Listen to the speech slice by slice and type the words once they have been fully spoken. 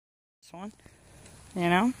this one, you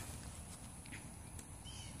know.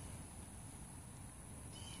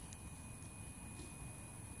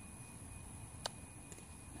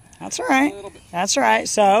 That's all right. That's all right.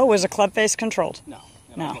 So, was the club face controlled?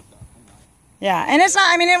 No. Yeah, and it's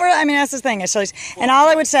not. I mean, that's the thing. So, and all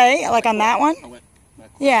I would say, like on that one,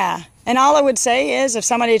 yeah. And all I would say is, if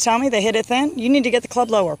somebody tell me they hit it thin, you need to get the club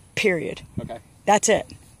lower. Period. Okay. That's it.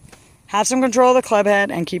 Have some control of the club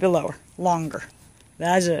head and keep it lower, longer.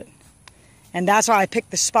 That's it. And that's why I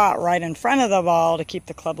picked the spot right in front of the ball to keep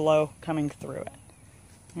the club low coming through it.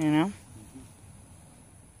 You know.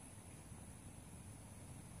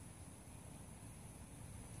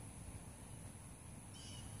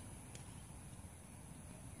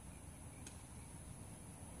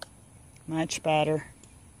 Much better.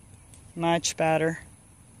 Much better.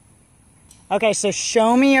 Okay, so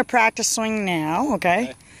show me your practice swing now,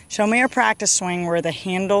 okay? Show me your practice swing where the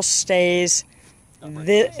handle stays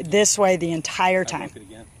this way the entire time.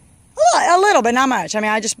 A little, but not much. I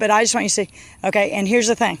mean, I just want you to see. Okay, and here's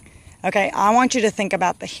the thing. Okay, I want you to think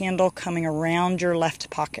about the handle coming around your left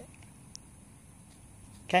pocket.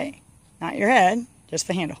 Okay? Not your head, just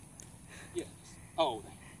the handle. Yeah. Oh.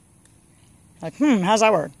 Like, how's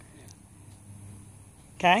that work?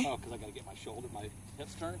 Okay. Oh, because I got to get my shoulder, my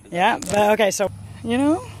hips turned. Yeah, but okay, so, you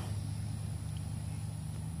know.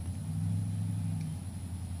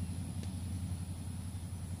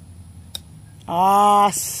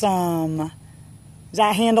 Awesome. Is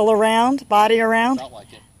that handle around, body around? Felt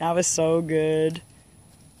like it. That was so good.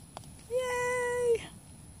 Yay.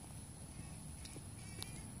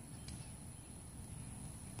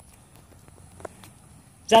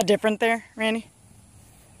 Is that different there, Randy?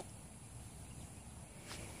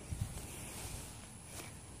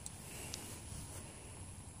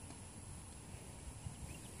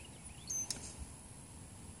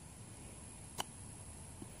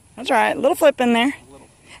 That's all right. A little flip in there.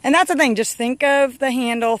 And that's the thing. Just think of the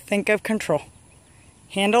handle. Think of control.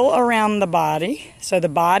 Handle around the body. So the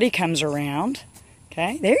body comes around.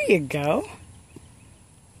 Okay. There you go.